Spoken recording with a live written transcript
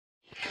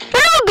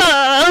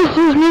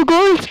Hello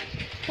guys!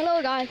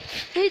 Hello guys,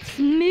 it's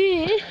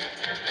me,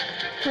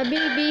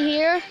 Tabbybee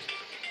here,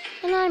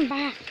 and I'm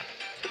back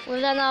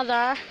with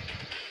another,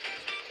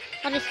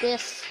 what is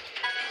this?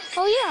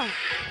 Oh yeah,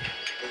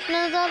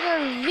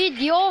 another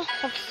video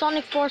of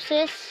Sonic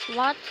Forces.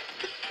 What?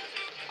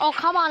 Oh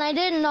come on, I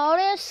didn't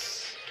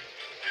notice.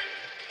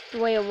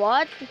 Wait,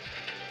 what?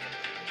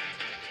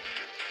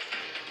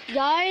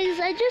 Guys,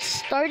 I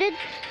just started,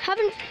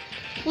 haven't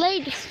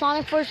played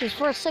Sonic Forces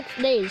for 6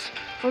 days,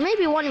 or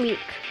maybe 1 week,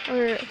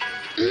 or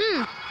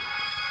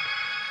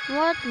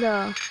what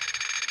the?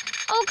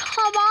 Oh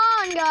come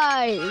on,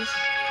 guys!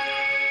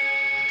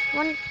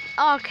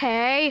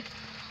 Okay.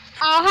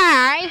 Oh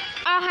hey.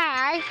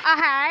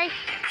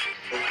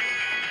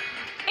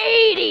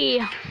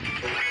 80.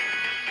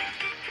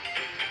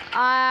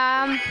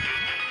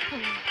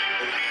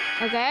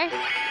 Okay.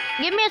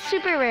 Give me a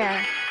super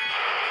rare.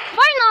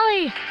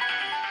 Finally!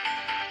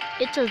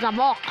 It's a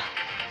Zabok.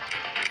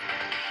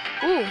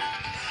 Ooh.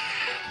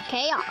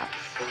 Chaos.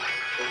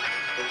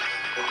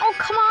 Oh,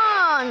 come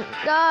on,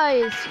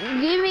 guys.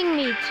 Giving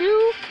me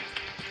 2.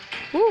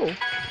 Ooh.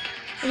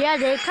 Yeah,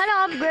 they kind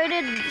of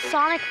upgraded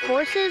Sonic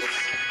Forces.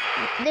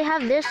 They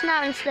have this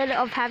now instead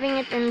of having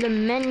it in the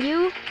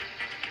menu.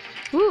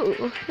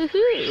 Ooh.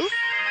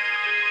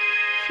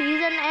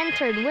 Season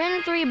entered.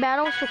 Win 3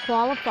 battles to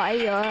qualify.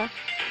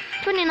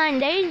 29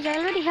 days. I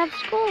already have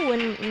school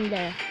win in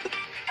there.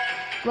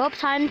 Well,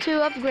 time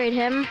to upgrade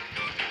him.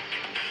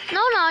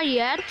 No, not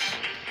yet.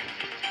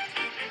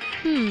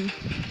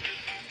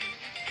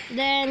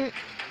 Then,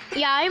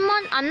 yeah,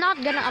 I'm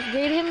not gonna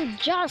upgrade him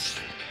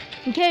just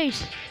in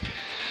case,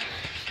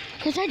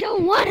 cause I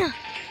don't wanna.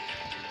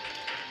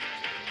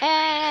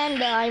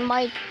 And I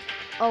might.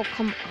 Oh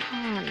come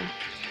on!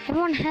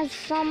 Everyone has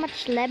so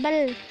much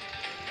level,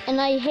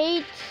 and I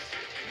hate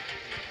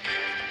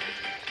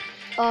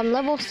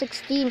level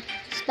 16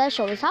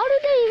 specials. How do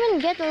they even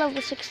get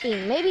level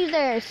 16? Maybe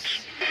they're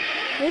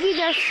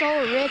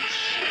so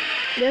rich.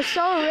 They're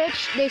so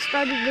rich. They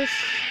started this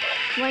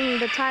when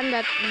the time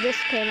that this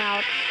came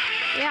out.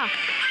 Yeah.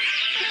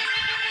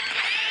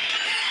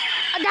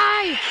 I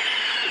die.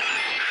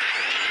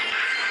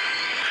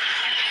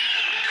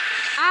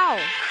 Ow.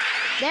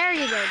 There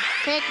you go.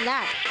 Take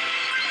that.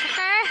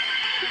 Okay.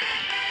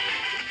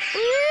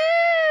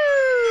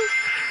 Woo.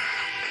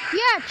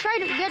 Yeah, try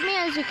to get me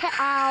as you can.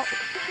 Ow.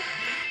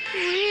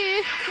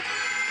 Woo.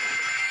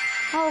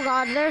 Oh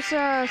god, there's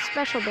a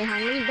special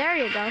behind me. There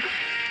you go.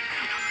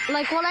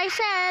 Like what I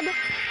said,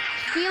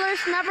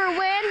 Steelers never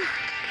win.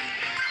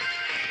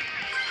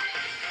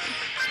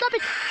 Stop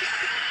it.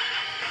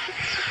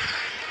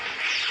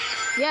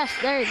 Yes,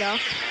 there you go.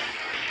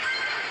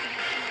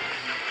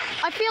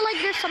 I feel like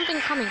there's something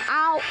coming.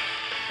 Ow.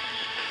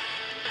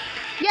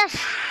 Yes.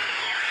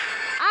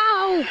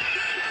 Ow.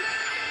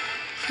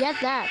 Get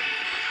that.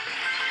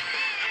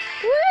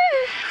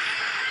 Woo.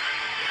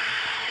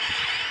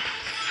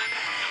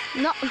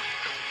 No.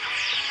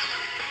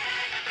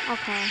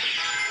 Okay.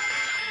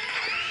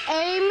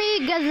 Amy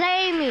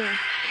Gazami.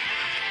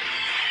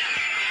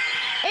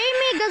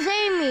 Amy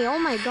Gazami. Oh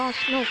my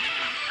gosh, no.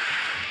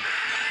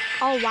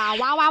 Oh wow.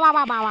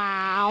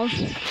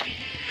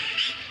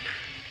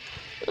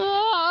 I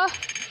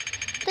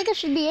think I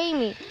should be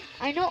Amy.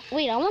 I know.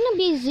 Wait, I want to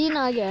be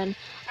Xena again.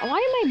 Why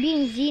am I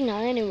being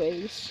Xena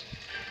anyways?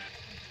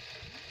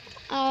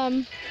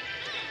 Oh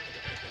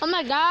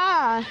my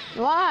god.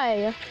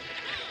 Why?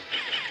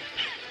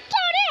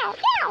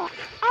 No.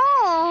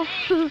 Oh.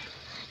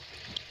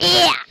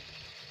 Yeah.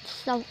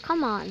 So,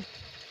 come on.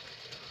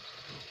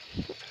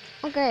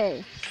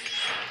 Okay.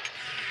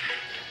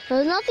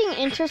 There's nothing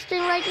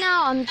interesting right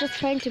now. I'm just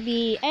trying to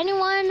be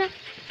anyone.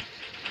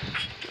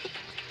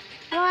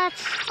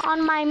 What's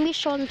on my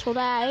mission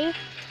today?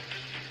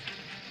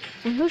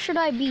 And who should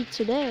I be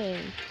today?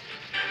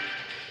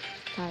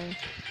 Sorry.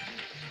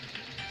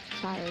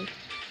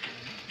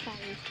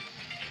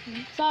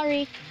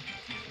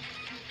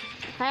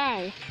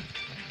 Hey.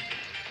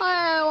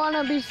 I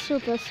wanna be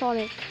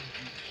supersonic.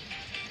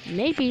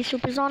 Maybe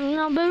supersonic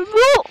number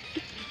 2.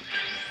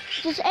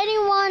 Does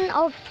anyone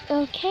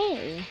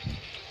okay?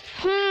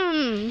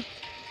 I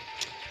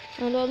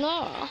don't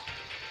know.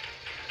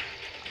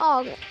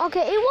 Oh,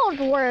 okay, it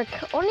won't work.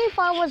 Only if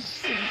I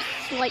was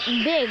like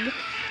big.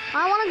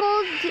 I wanna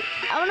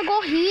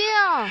go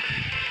here.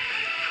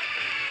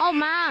 Oh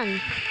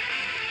man.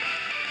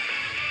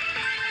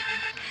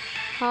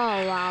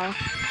 Oh wow.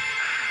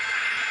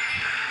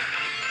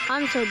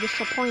 I'm so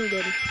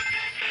disappointed.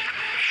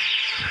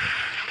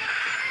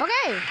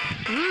 Okay.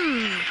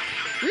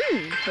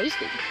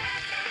 Tasty.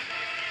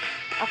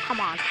 Oh,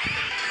 come on.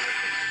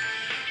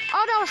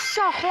 Oh, that was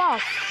so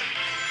close.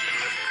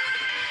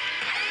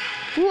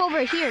 Who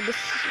over here? This.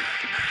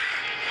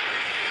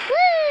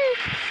 Whee!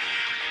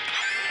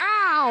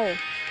 Ow!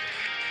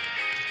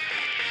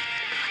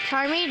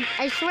 Charmy,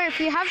 I swear, if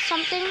you have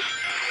something.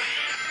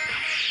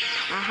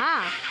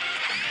 Aha.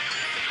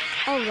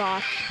 Oh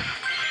gosh.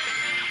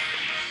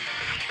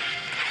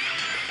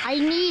 I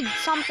need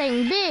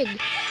something big.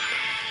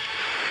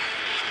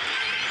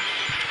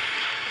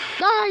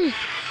 Die!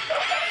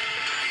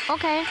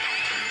 Okay.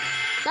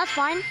 That's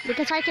fine,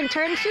 because I can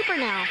turn super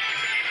now.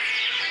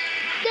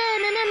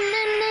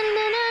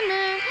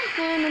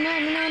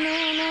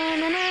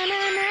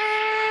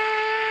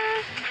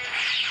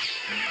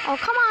 Oh,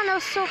 come on, that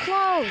was so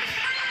close.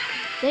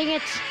 Dang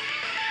it.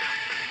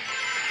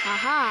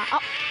 Aha.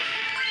 Oh.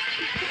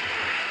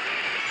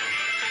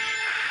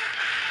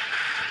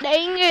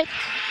 Dang it.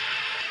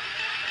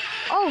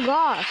 Oh,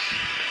 gosh.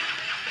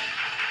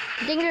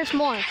 I think there's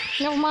more.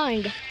 Never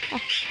mind.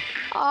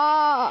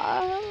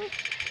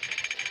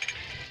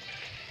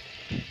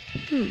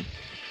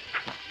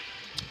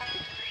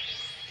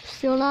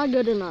 Still not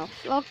good enough.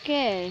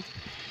 Okay.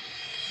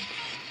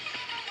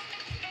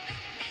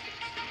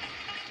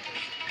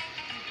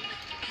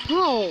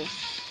 No.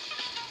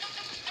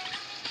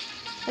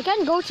 I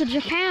can't go to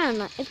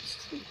Japan. It's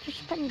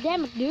just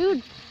pandemic,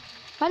 dude.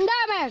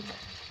 Pandemic!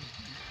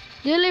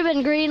 Do you live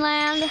in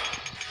Greenland?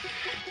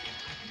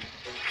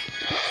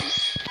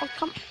 Oh,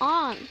 come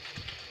on.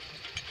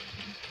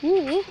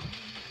 Ooh.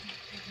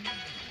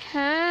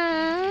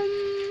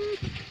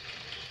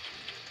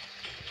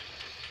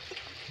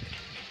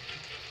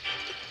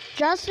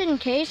 Just in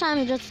case,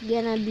 I'm just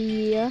gonna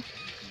be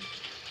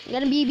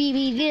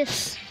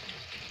this.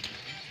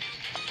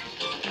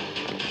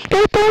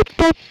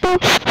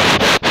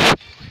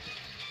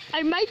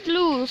 I might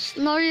lose.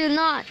 No, you're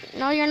not.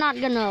 No, you're not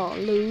gonna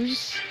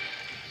lose.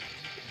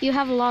 You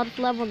have a lot of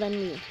level than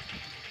me.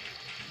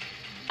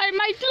 I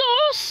might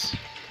lose.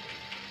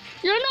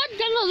 You're not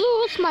gonna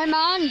lose, my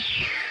man.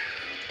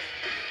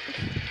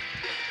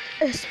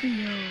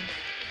 SPO.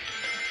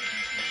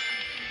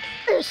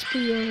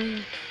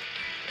 SPO.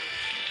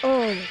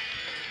 Oh.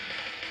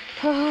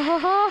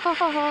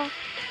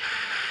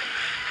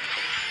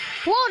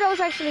 Whoa, that was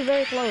actually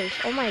very close.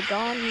 Oh my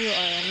god, you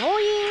are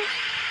annoying.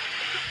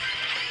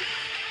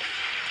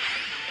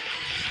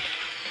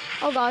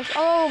 Oh gosh,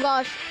 oh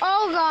gosh,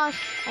 oh gosh.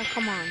 Oh,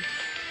 come on.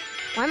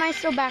 Why am I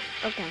still back?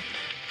 Okay.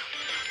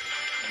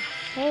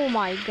 Oh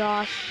my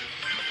gosh.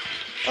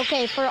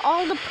 Okay, for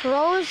all the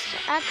pros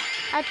at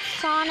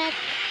Sonic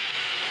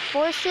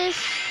Forces,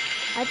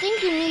 I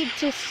think you need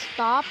to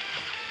stop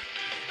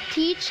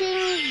teaching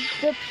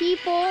the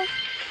people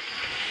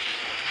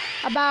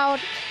about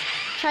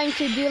trying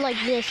to do like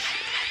this.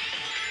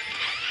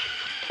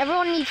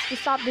 Everyone needs to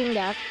stop doing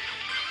that.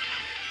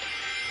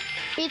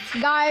 It's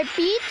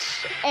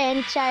garbage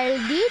and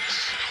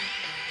childish.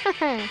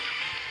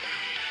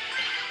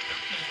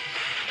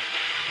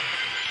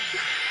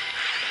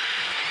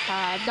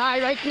 Die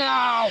right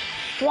now!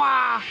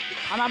 Wow!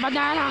 I'm a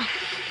banana!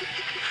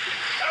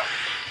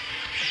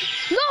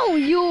 No,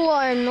 you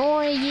are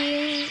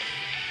annoying.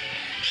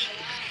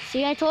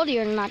 See, I told you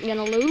you're not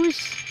gonna lose.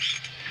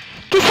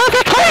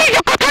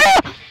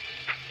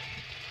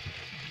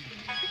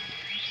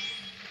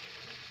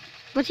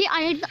 But see,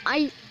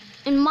 I,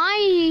 in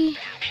my...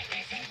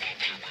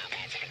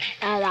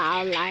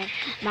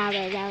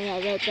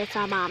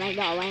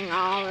 going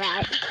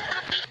alright.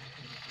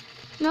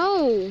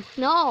 No.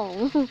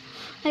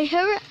 I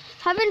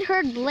haven't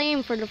heard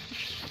Blame for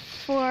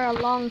a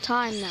long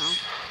time now.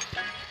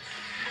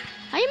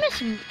 I miss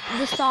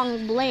the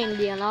song Blame,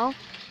 do you know?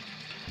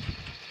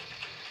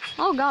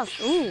 Oh gosh,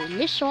 ooh,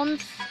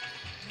 missions.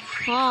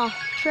 Oh,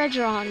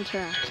 treasure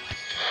hunter.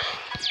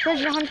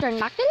 Treasure hunter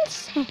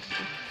Knuckles?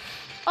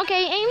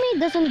 Okay, Amy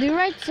doesn't do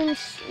right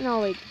since...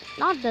 No, wait,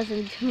 not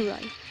doesn't do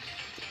right.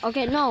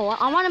 Okay, no,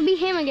 I want to be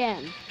him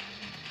again.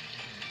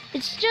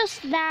 It's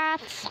just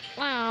that...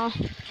 Wow.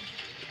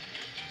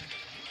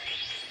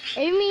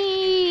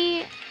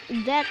 Amy...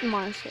 That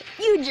monster.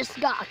 You just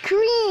got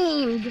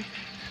creamed!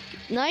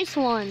 Nice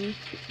one.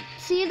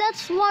 See,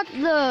 that's what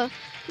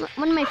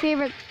one of my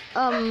favorite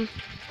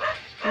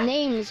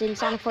names in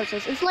Sonic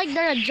Forces. It's like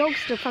they're a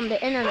jokester from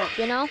the internet,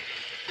 you know?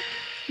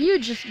 You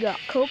just got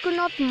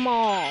coconut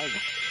mauled.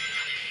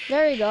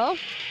 There you go.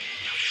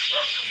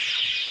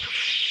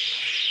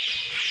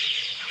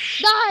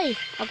 Die!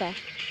 Okay.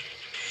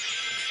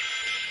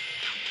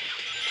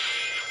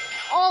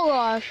 Oh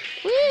gosh.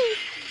 Whee!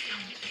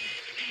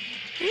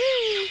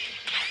 Whee!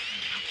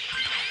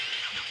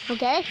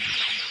 Okay.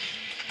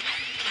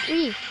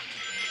 Whee!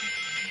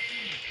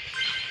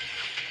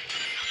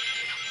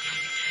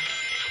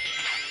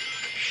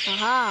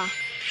 Aha.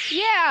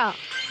 Yeah!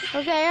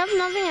 Okay, I have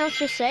nothing else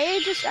to say. I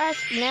just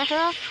asked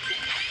Nehra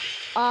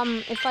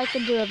if I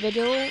could do a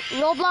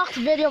Roblox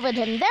video with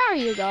him. There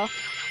you go.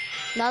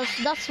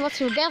 That's what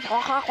you get.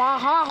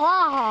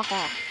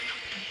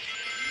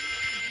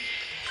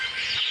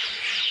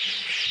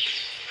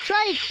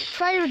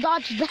 Try to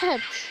dodge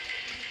that.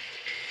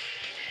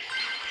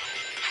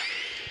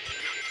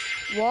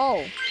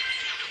 Whoa.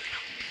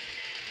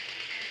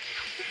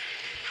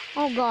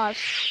 Oh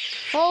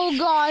gosh. Oh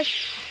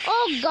gosh.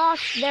 Oh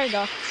gosh. There you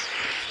go.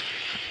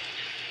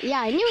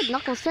 Yeah, I knew what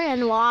Knuckles said.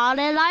 And what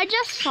did I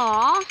just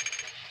saw?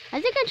 I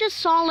think I just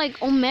saw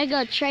like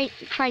Omega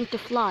trying to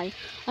fly.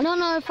 I don't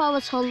know if I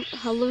was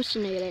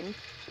hallucinating.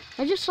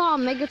 I just saw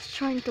Omega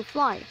trying to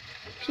fly.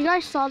 If you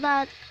guys saw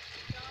that,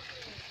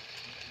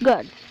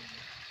 good.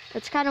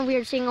 It's kind of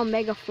weird seeing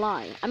Omega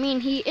fly. I mean,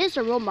 he is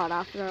a robot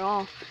after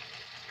all.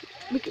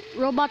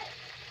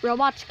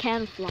 Robots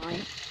can fly.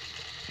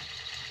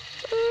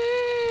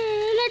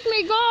 Let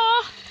me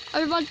go!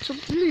 I want to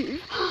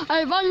leave.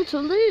 I want to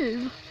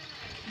leave.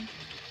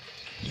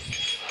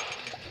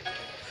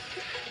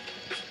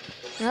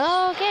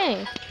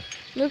 Okay.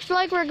 Looks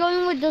like we're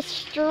going with the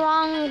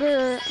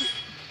stronger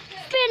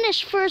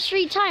finish first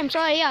 3 times.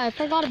 Oh yeah, I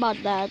forgot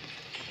about that.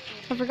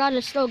 I forgot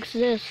it still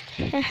exists.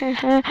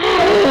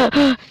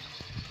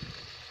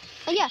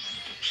 Yeah,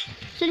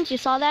 since you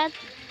saw that,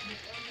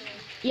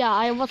 yeah,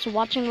 I was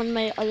watching one of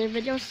my other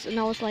videos and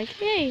I was like,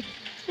 hey,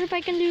 what if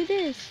I can do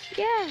this?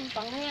 Yeah.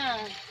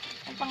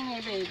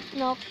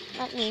 Nope,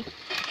 not me.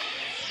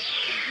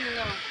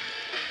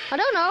 I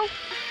don't know.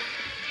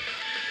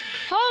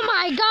 Oh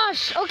my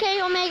gosh!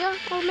 Okay, Omega.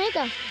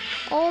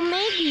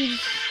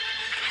 Omegies.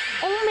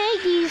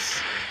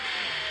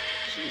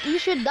 You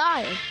should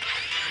die.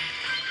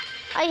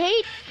 I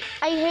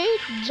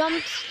hate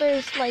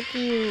jumpsters like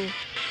you.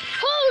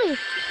 Holy!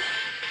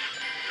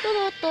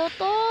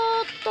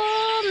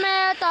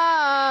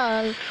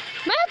 Metal!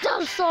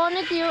 Metal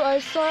Sonic, you are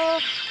so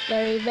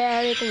very,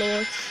 very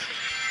close.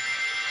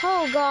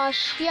 Oh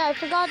gosh, yeah, I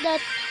forgot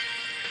that.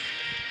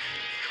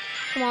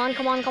 Come on.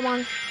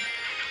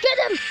 Get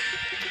him!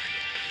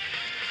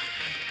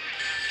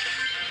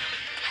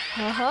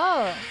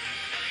 Haha.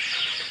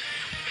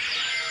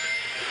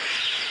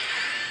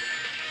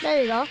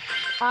 There you go.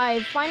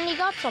 I finally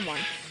got someone.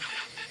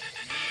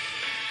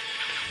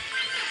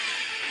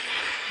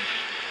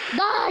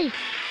 Die!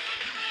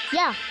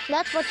 Yeah,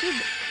 that's what you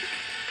do.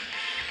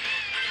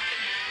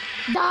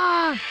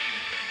 Die!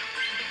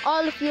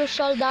 All of you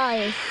shall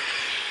die.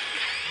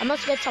 I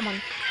must get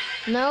someone.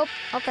 Nope.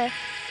 Okay.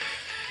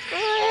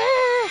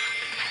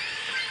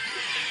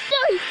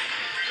 Die!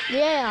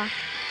 Yeah.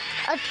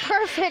 A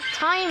perfect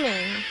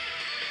timing.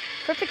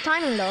 Perfect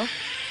timing though.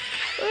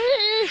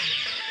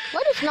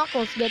 Why does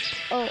Knuckles get...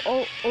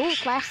 Oh,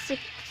 classic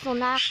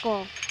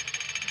Sonako.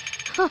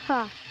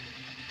 Haha.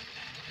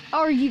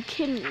 Are you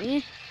kidding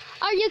me?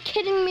 Are you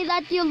kidding me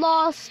that you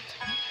lost?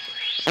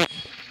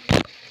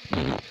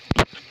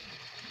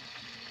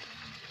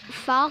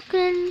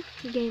 Falcon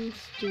Game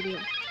Studio.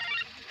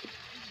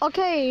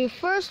 Okay,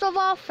 first of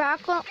all,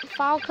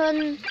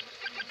 Falcon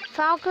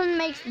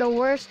makes the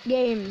worst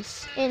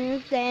games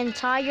in the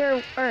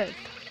entire Earth.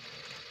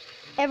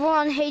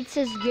 Everyone hates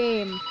his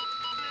game.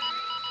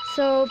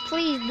 So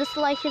please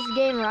dislike his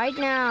game right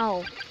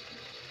now.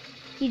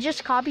 He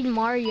just copied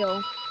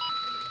Mario.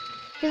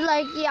 He's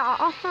like, yeah,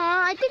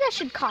 I think I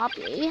should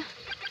copy.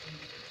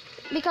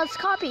 Because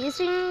copying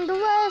the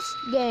worst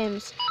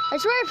games. I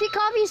swear if he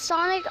copies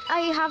Sonic,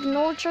 I have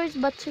no choice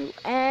but to,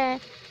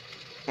 and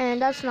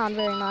that's not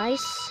very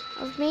nice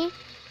of me.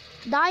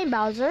 Die,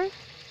 Bowser.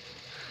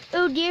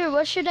 Oh dear,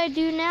 what should I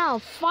do now?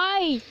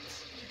 Fight!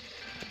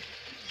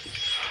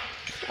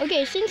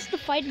 Okay, since the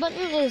fight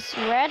button is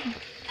red,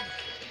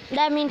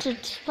 that means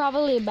it's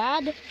probably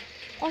bad.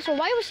 Also,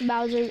 why was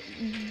Bowser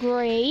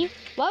gray?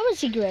 Why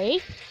was he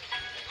gray?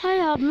 I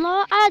have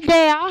no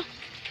idea.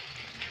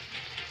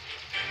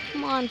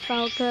 Come on,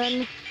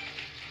 Falcon.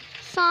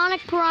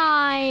 Sonic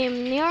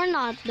Prime. You're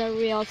not the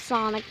real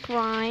Sonic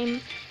Prime.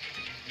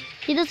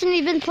 He doesn't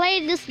even play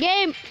this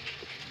game.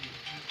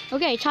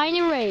 Okay,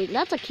 Tiny Ray.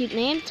 That's a cute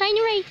name. Tiny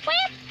Ray.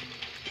 Whip.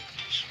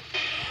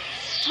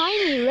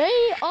 Tiny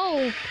Ray?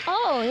 Oh,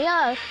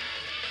 yeah.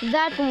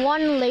 That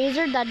one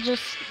laser that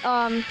just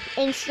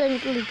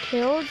instantly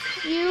kills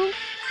you.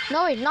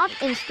 No, wait, not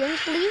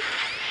instantly.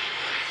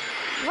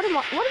 What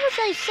was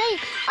I saying?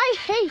 I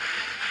hate.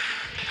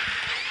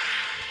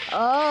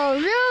 Oh,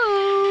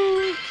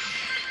 rude.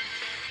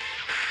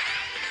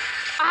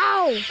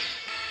 Ow.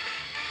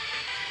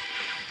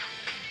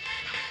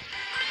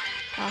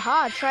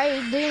 Aha, try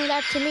doing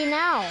that to me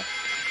now.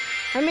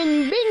 I'm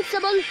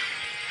invincible.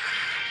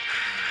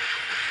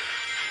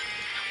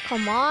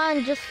 Come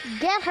on, just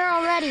get her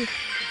already.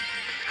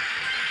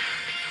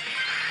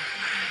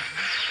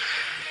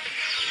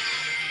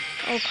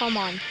 Oh, come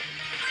on.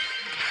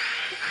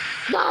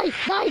 Die.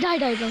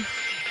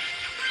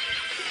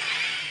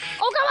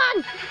 Oh, come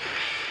on.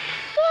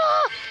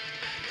 Ah!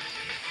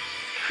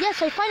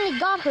 Yes, I finally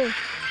got her.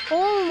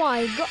 Oh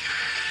my god.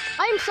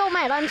 I'm so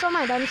mad.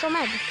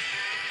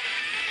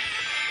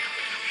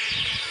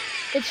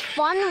 It's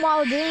fun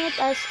while doing it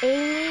as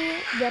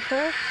Amy get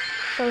her,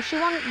 so she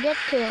won't get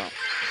killed.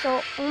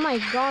 So, oh my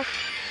gosh.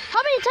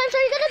 How many times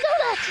are you gonna do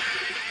that?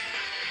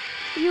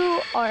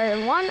 You are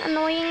one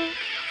annoying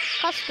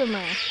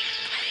customer.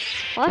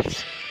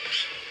 What?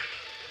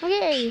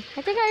 Okay,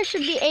 I think I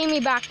should be Amy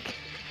back.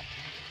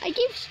 I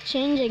keep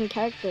changing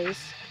characters.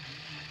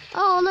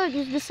 Oh look,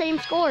 it's the same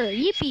score.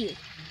 Yippee.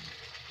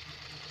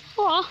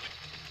 Oh.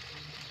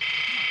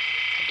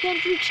 I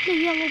can't reach the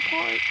yellow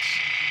parts.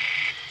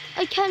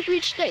 I can't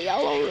reach the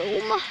yellow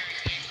room.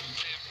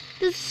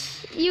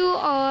 You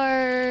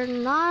are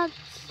not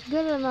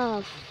good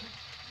enough.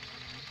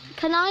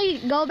 Can I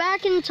go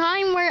back in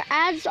time where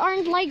ads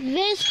aren't like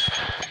this?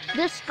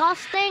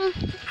 Disgusting.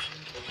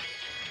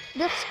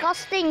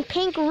 disgusting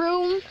pink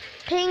room,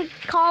 pink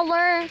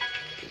color,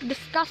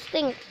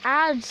 disgusting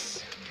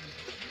ads.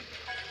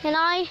 Can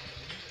I?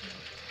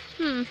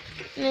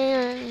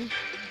 Man.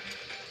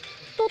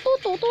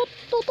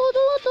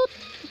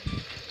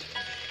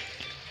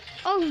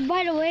 Oh,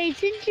 by the way,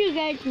 since you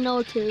guys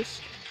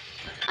noticed,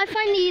 I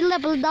finally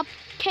leveled up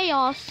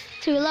Chaos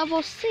to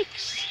level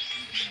 6.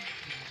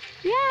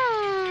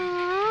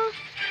 Yeah.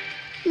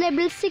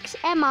 Level 6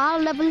 Emma,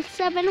 level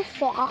 7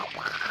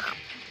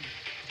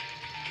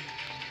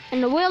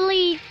 and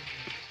Willie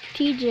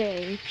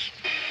TJ.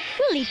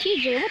 Willie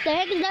TJ, what the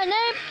heck is that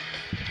name?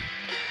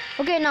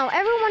 Okay, now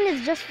everyone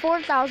is just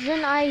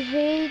 4,000. I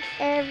hate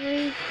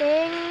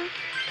everything.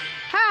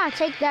 Ha!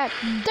 Take that,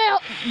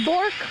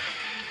 dork.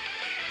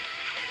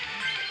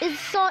 It's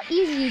so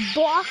easy,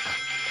 dork.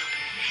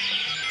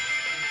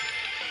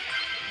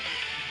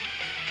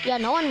 Yeah,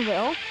 no one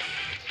will.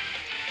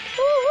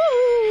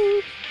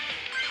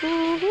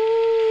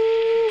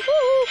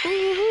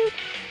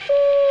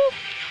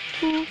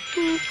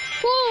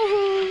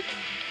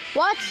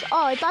 What?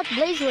 Oh, I thought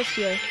Blaze was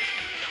here.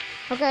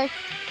 Okay.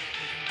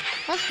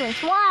 Let's win.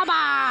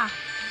 Swaba!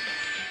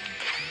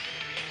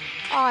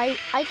 Oh,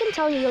 I can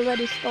tell you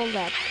already stole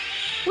that.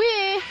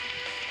 Wee!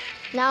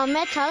 Now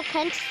Metal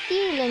can't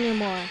steal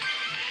anymore.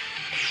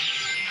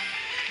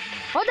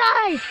 Oh,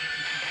 die!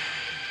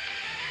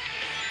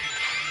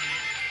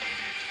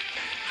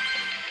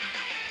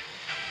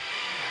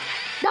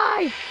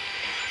 Die!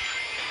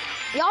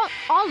 Y'all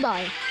all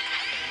die.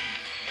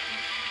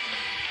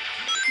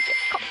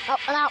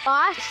 Now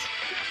us.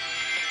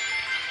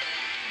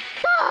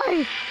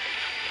 Die!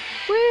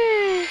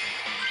 Wee!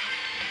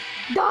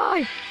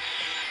 Die!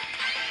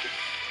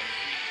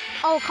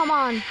 Oh, come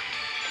on.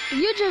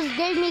 You just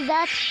gave me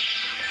that.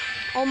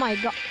 Oh my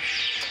god.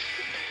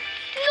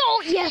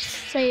 No, yes,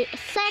 say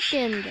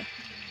second.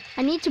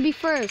 I need to be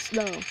first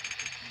though.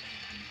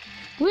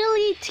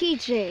 Willie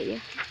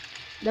TJ.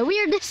 The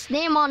weirdest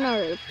name on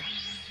earth.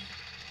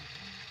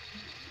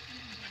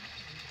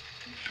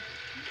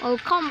 Oh,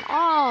 come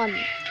on.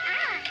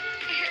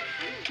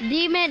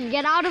 Demon,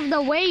 get out of the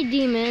way,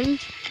 demon.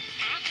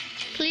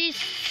 Please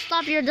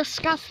stop your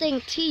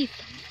disgusting teeth.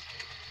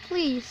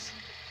 Please.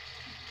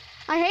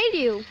 I hate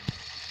you.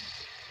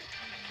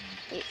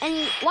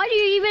 And why do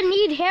you even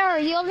need hair?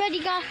 You already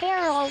got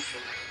hair all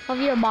of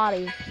your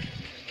body.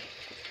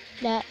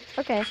 That,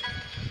 okay.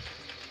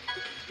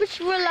 Which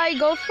will I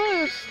go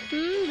first?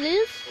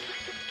 This?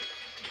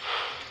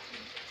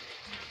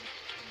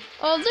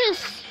 Oh,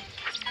 this.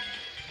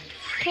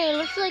 Okay,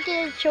 looks like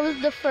it chose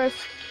the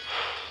first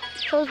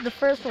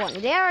one.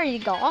 There you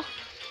go. I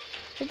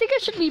think I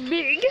should be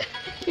big.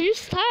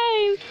 It's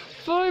time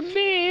for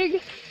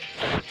big.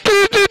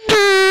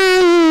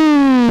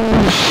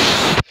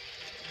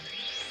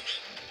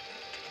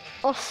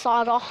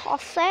 Saga.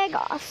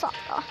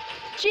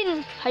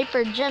 Jin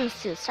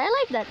Hypergenesis. I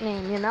like that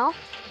name, you know?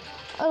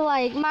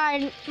 Like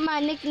my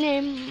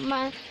nickname,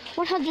 my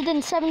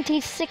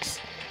 176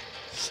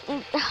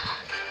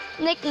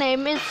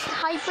 nickname is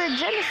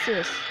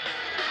Hypergenesis.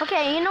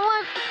 Okay, you know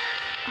what?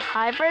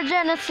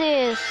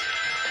 Hypergenesis.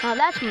 Now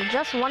that's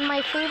just one of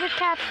my favorite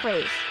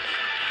catchphrase.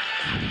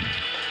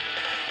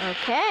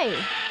 Okay.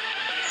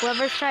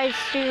 Whoever tries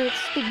to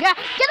speak, get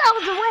out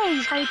of the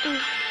way, Hyper.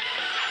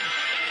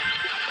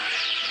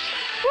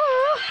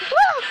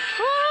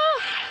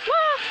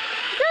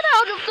 Get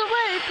out of the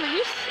way,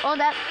 please. Oh,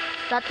 that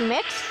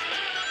mixed?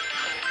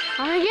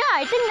 Yeah,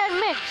 I think that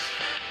mixed.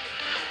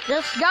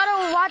 Just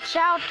gotta watch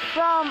out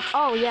from.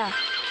 Oh yeah.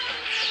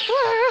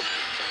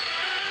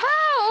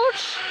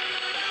 Ouch!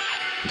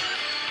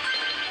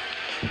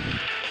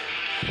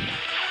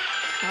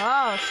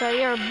 Oh, so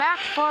you're back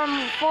for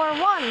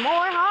one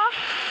more, huh?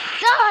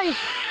 Die!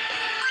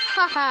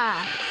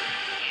 Haha.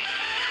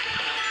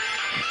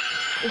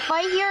 If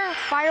I hear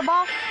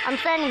fireball, I'm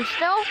standing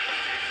still.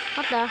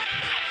 What the?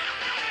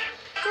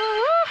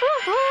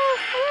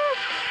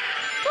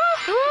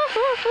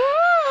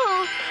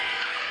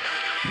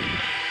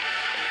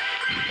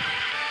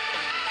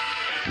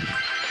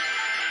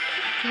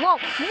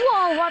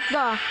 Whoa, what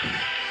the?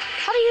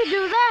 How do you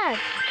do that?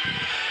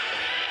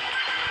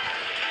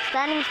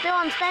 Standing still,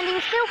 I'm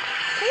standing still.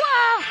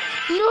 Wow!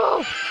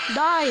 No!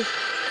 Die!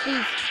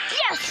 Please.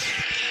 Yes!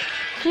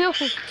 Phew.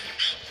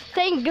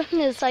 Thank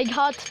goodness I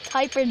got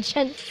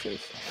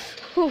Hypergenesis.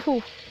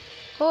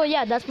 Oh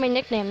yeah, that's my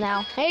nickname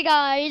now. Hey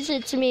guys,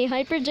 it's me,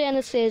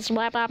 Hypergenesis,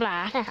 blah blah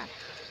blah.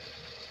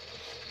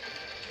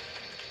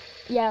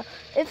 Yeah,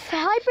 if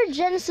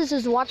Hypergenesis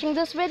is watching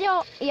this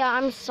video, yeah,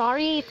 I'm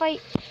sorry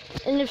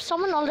if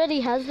someone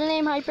already has the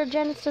name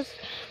Hypergenesis,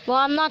 well,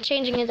 I'm not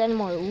changing it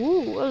anymore.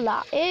 Ooh, a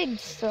lot of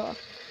eggs.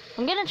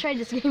 I'm gonna try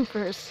this game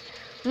first.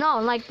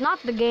 No, like,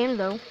 not the game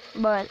though,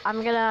 but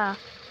I'm gonna,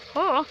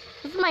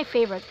 this is my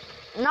favorite.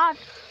 Not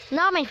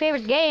my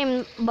favorite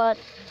game, but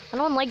I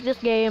don't like this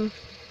game.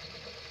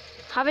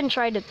 Haven't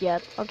tried it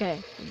yet.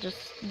 Okay,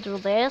 just do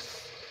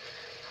this.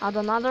 Add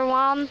another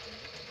one.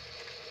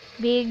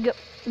 Big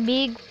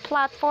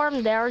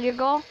platform. There you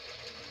go.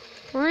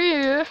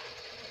 Really?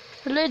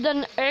 Laid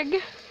an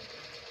egg.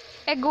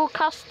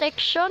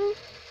 Egocastation.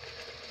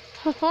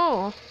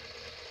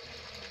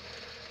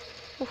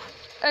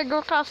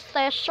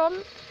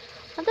 Egocastation.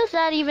 What does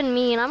that even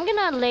mean? I'm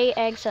gonna lay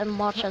eggs as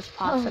much as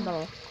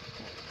possible.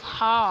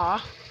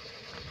 Ha.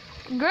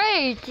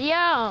 Great,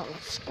 yeah.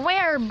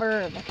 Square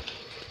bird.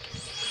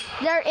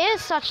 There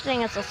is such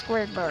thing as a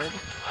square bird.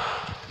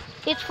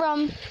 It's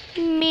from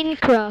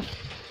Minecraft.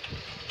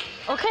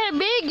 Okay,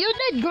 Big, you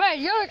did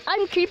great.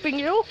 I'm keeping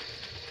you.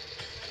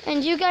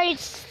 And you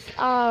guys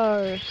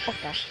are...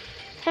 Okay.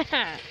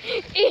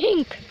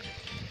 Ink.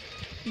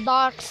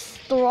 Dark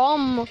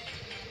Storm.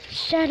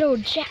 Shadow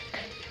Jack.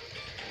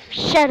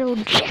 Shadow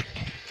Jack.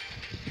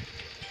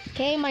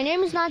 Okay, my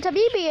name is not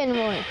Tabbybee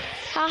anymore.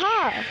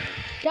 Haha.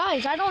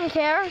 Guys, I don't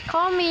care.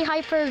 Call me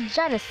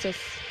Hypergenesis.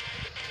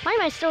 Why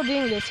am I still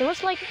doing this? It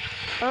was like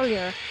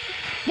earlier.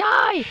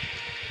 Die!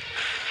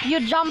 You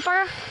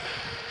jumper.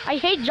 I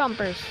hate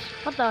jumpers.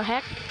 What the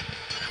heck?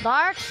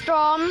 Dark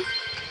Storm.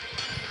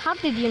 How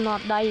did you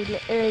not die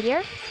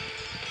earlier?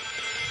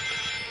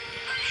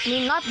 I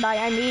mean, not die.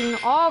 I mean,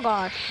 oh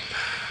gosh.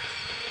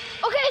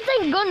 Okay,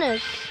 thank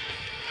goodness.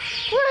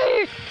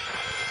 Wait.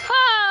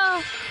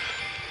 Ah.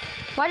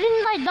 Why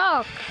didn't I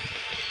duck?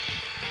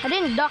 I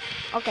didn't duck.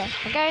 Okay,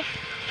 okay.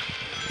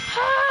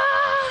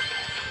 Ah.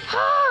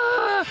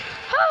 Ah.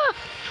 Ah.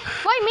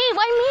 Why me?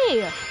 Why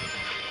me?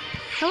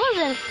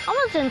 I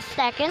wasn't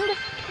second.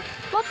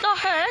 What the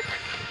heck?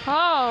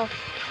 Oh,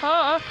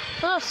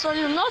 so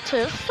you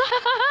noticed?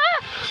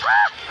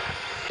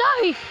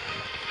 Die!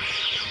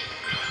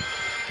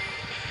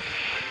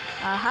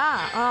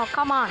 Aha! Oh,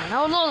 come on!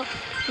 No, no,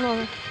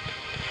 no!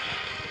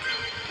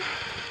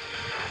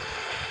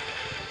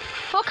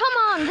 Oh, come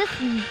on! This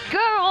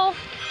girl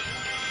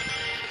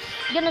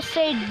gonna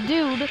say,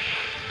 dude.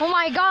 Oh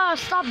my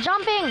gosh! Stop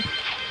jumping!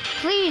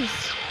 Please,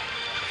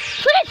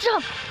 please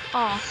jump!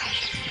 Oh,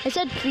 I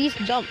said please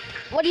jump.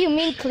 What do you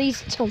mean,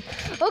 please jump?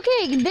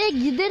 Okay, Big,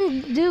 you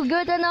didn't do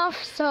good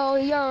enough, so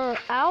you're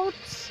out.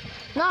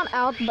 Not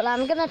out, but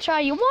I'm gonna try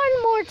you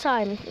one more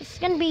time. It's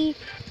gonna be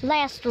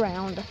last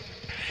round.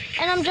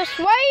 And I'm just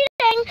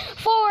waiting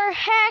for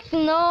heck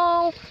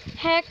no.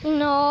 Heck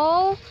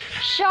no.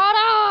 Shut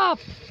up!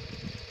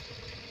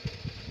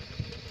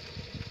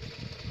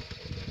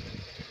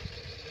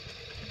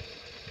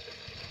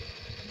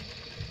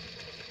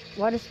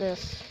 What is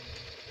this?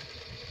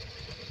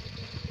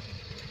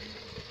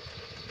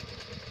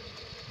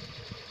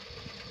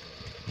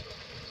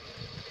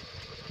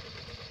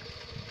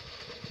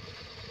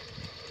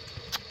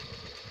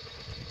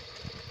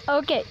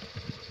 Okay.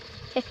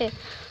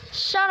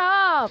 Shut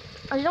up!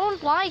 I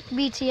don't like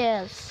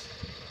BTS.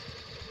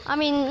 I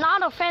mean,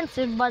 not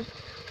offensive, but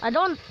I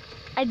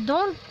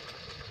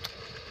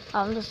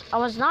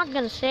was not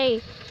gonna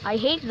say I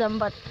hate them,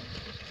 but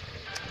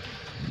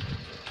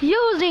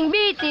using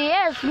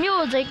BTS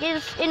music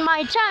is in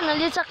my channel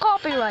is a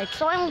copyright,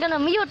 so I'm gonna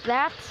mute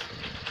that.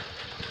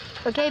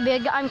 Okay,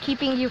 Big, I'm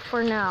keeping you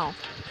for now.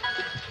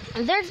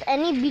 If there's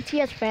any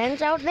BTS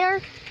fans out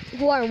there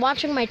who are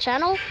watching my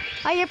channel,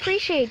 I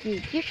appreciate you.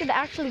 You should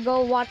actually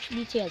go watch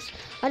BTS.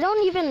 I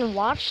don't even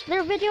watch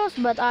their videos,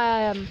 but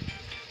I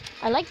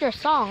like their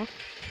song.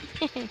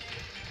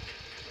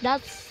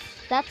 That's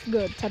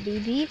good,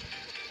 Tabbybee.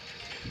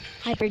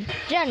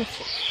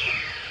 Hypergenesis.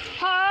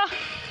 Ha!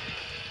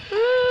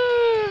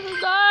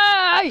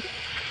 Die!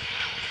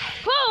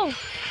 Whoa!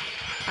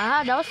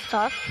 Ah, that was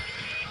tough.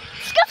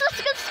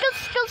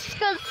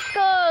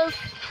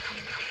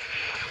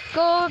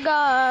 Go,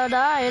 God,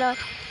 die.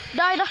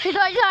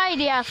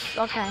 Yes,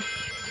 okay.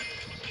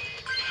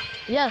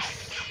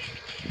 Yes.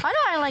 Why do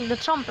I like the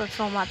chompers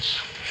so much?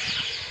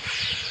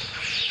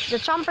 The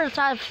chompers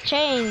have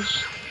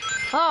changed.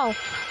 Oh,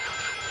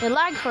 it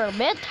lagged for a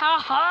bit.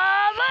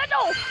 Haha, but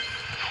no!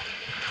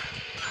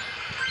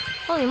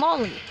 Holy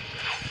moly.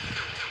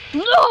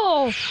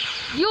 No!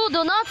 You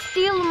do not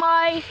steal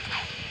my...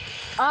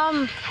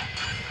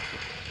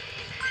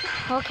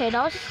 Okay,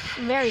 that was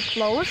very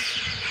close.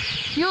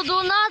 You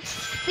do not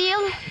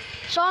steal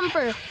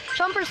Chomper.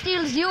 Chomper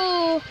steals you.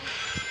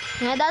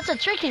 Yeah, that's a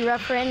Tricky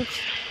reference.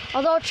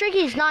 Although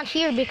Tricky is not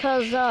here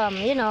because,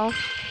 you know,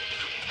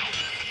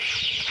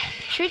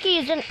 Tricky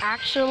isn't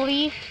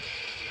actually.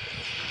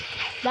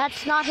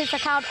 That's not his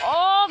account.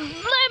 Oh,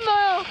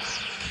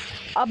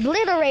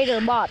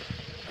 Obliterator bot.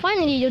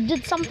 Finally, you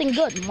did something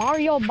good.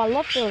 Mario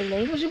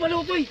Balotelli.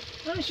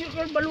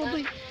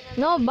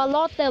 No,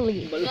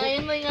 Balotelli.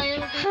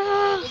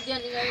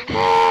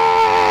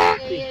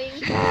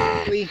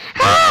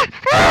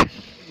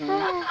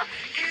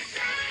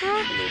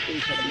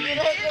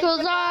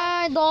 Because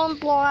I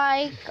don't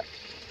like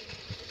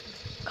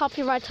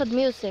copyrighted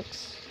music.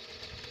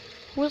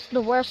 Who's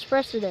the worst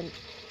president?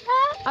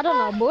 I don't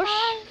know, Bush?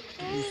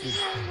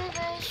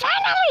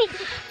 Finally!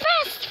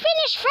 Fast!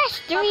 Finish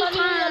fast! 3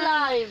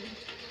 times!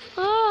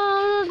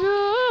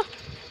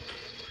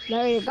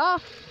 There you go.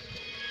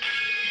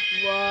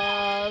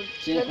 Wag.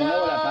 Sino kung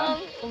wala pa?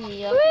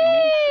 Umiyak.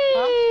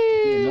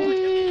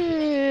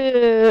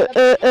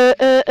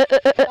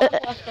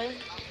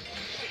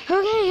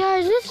 Okay,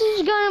 guys, this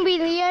is gonna be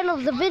the end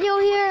of the video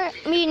here.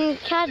 Me and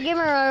Cat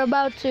Gamer are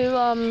about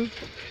to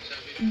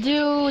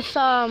do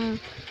some.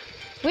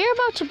 We're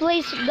about to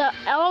place the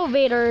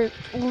elevator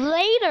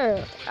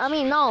later. I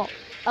mean, no,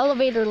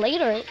 elevator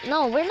later.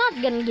 No, we're not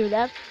gonna do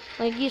that.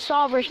 Like you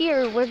saw over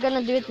here, we're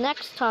gonna do it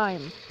next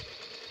time.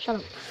 Shut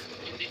up.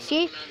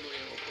 See?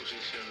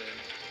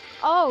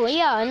 Oh,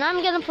 yeah, and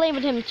I'm gonna play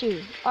with him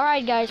too.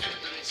 Alright, guys.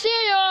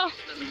 See ya!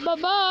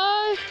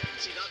 Bye-bye!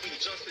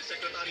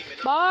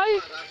 Bye!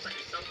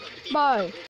 Bye!